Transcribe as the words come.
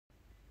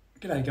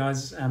G'day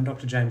guys,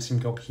 Dr. James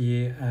Simcock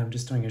here.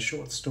 Just doing a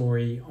short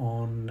story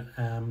on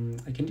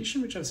a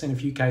condition which I've seen a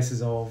few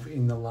cases of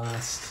in the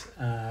last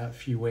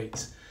few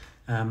weeks.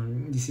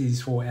 This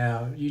is for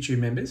our YouTube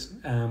members,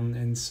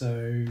 and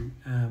so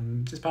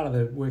just part of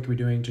the work we're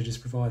doing to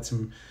just provide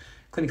some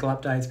clinical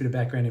updates, a bit of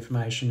background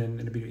information and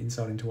a bit of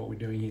insight into what we're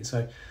doing here.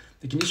 So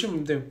the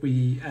condition that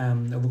we are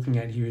looking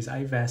at here is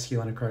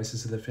avascular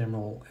necrosis of the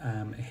femoral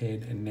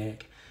head and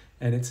neck.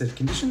 And it's a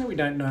condition that we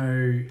don't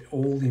know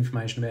all the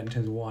information about in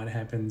terms of why it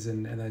happens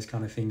and those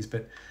kind of things.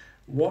 But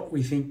what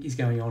we think is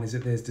going on is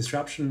that there's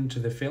disruption to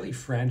the fairly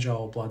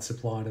fragile blood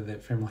supply to the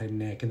femoral head and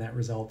neck, and that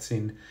results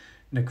in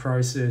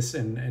necrosis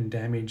and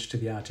damage to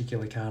the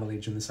articular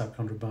cartilage and the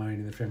subchondral bone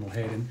in the femoral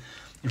head. And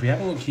if we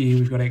have a look here,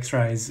 we've got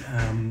x-rays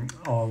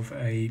of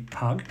a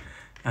pug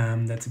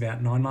that's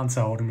about 9 months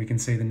old, and we can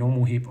see the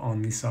normal hip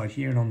on this side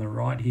here, and on the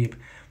right hip,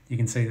 you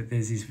can see that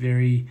there's this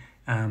very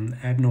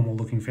abnormal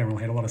looking femoral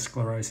head, a lot of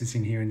sclerosis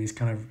in here, and this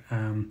kind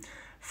of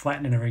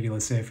flat and irregular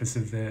surface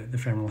of the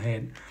femoral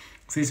head.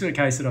 So this is a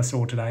case that I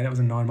saw today. That was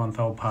a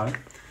 9-month-old pug.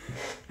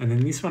 And then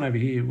this one over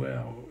here,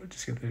 well,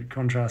 just get the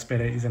contrast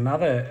better, is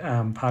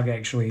another pug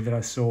actually that I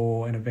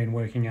saw and have been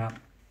working up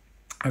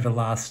over the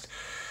last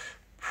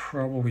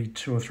probably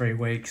 2 or 3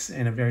 weeks,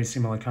 and a very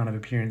similar kind of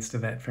appearance to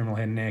that femoral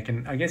head and neck.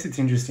 And I guess it's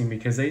interesting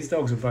because these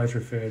dogs were both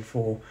referred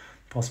for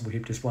possible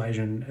hip dysplasia,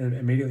 and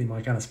immediately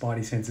my kind of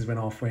spidey senses went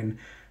off when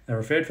they're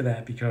referred for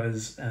that,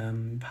 because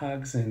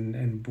pugs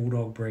and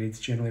bulldog breeds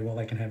generally, while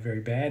they can have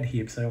very bad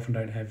hips, they often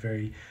don't have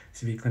very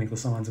severe clinical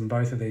signs, and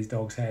both of these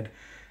dogs had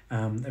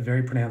a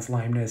very pronounced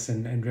lameness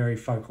and very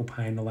focal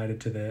pain related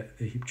to the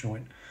hip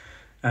joint.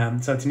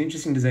 So it's an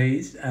interesting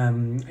disease,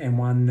 and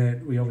one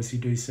that we obviously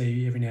do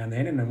see every now and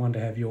then, and one to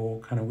have your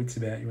kind of wits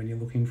about you when you're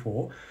looking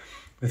for.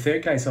 The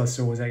third case I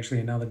saw was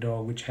actually another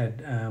dog which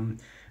had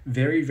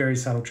very, very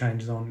subtle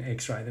changes on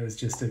x-ray. There was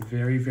just a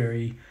very,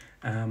 very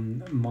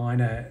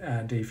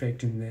minor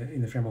defect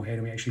in the femoral head,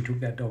 and we actually took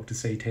that dog to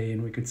CT,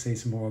 and we could see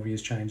some more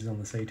obvious changes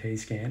on the CT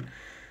scan.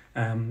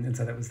 And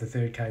so that was the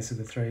third case of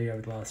the 3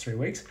 over the last 3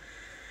 weeks.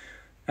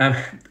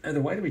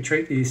 The way that we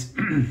treat this,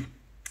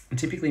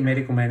 typically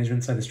medical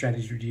management, so the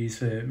strategies we use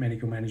for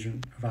medical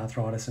management of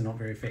arthritis are not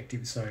very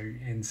effective. So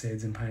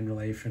NSAIDs and pain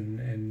relief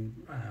and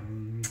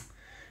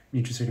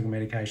nutraceutical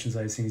medications,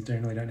 those things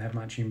generally don't have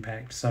much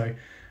impact. So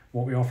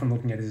what we're often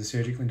looking at is a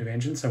surgical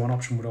intervention. So one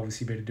option would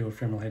obviously be to do a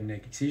femoral head and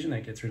neck excision.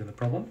 That gets rid of the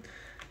problem.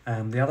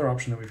 The other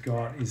option that we've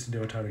got is to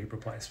do a total hip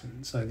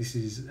replacement. So this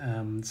is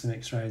some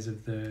x-rays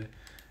of the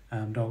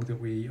dog that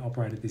we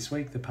operated this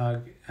week, the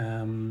pug,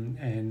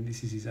 and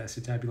this is his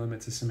acetabulum.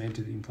 It's a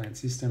cemented implant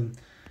system,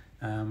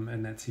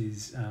 and that's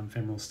his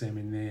femoral stem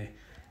in there.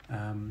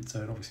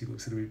 So it obviously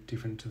looks a little bit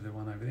different to the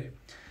one over there.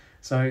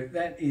 So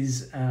that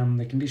is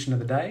the condition of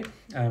the day,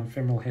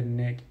 femoral head and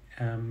neck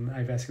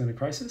avascular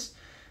necrosis.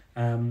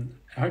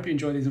 I hope you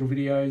enjoy these little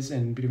videos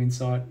and a bit of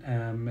insight.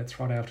 It's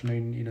Friday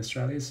afternoon in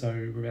Australia, so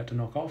we're about to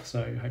knock off.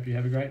 So hope you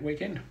have a great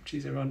weekend.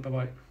 Cheers everyone,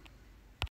 bye-bye.